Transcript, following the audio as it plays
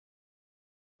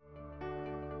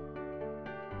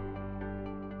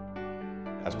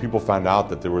As people found out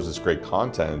that there was this great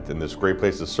content and this great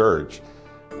place to search,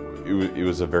 it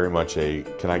was a very much a,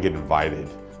 can I get invited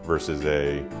versus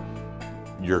a,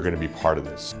 you're going to be part of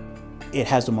this. It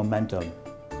has a momentum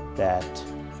that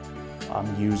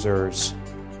users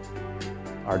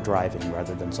are driving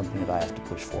rather than something that I have to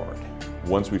push forward.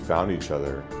 Once we found each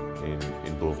other in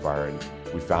Bloomfire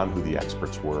and we found who the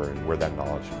experts were and where that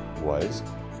knowledge was,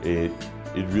 it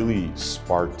really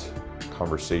sparked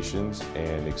conversations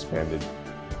and expanded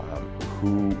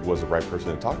who was the right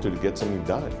person to talk to get something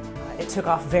done. It took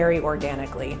off very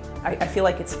organically. I feel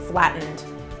like it's flattened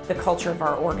the culture of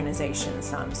our organization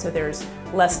some. So there's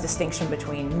less distinction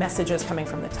between messages coming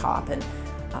from the top and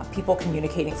people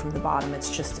communicating from the bottom. It's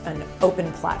just an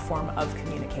open platform of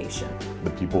communication.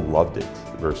 The people loved it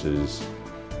versus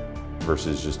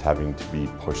just having to be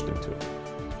pushed into it.